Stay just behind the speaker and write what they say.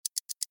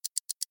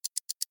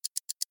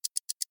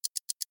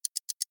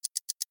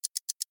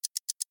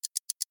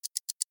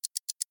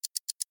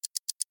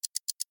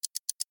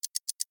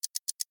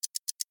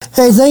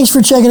Hey, thanks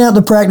for checking out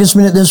the Practice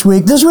Minute this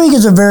week. This week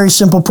is a very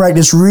simple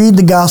practice. Read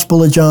the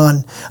Gospel of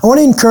John. I want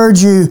to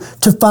encourage you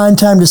to find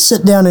time to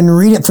sit down and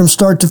read it from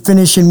start to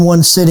finish in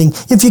one sitting.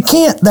 If you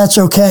can't, that's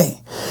okay.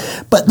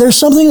 But there's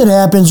something that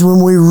happens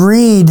when we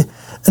read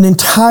an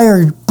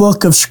entire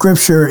book of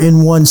Scripture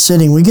in one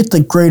sitting. We get the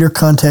greater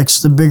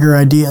context, the bigger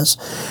ideas.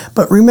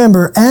 But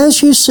remember,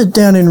 as you sit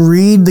down and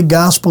read the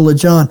Gospel of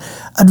John,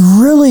 I'd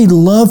really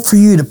love for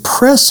you to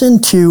press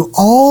into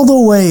all the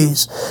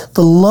ways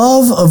the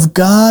love of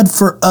God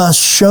for us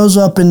shows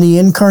up in the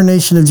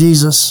incarnation of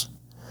Jesus.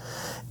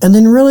 And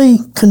then really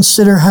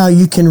consider how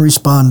you can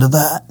respond to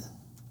that.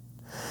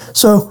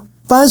 So,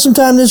 find some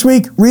time this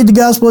week, read the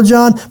Gospel of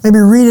John, maybe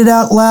read it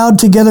out loud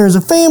together as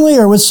a family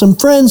or with some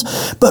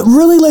friends, but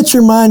really let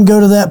your mind go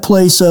to that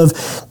place of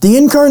the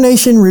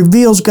incarnation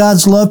reveals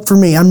God's love for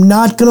me. I'm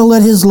not going to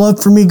let his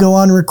love for me go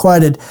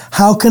unrequited.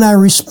 How can I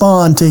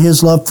respond to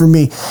his love for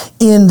me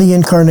in the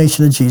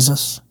incarnation of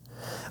Jesus?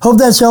 Hope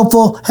that's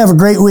helpful. Have a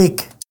great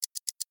week.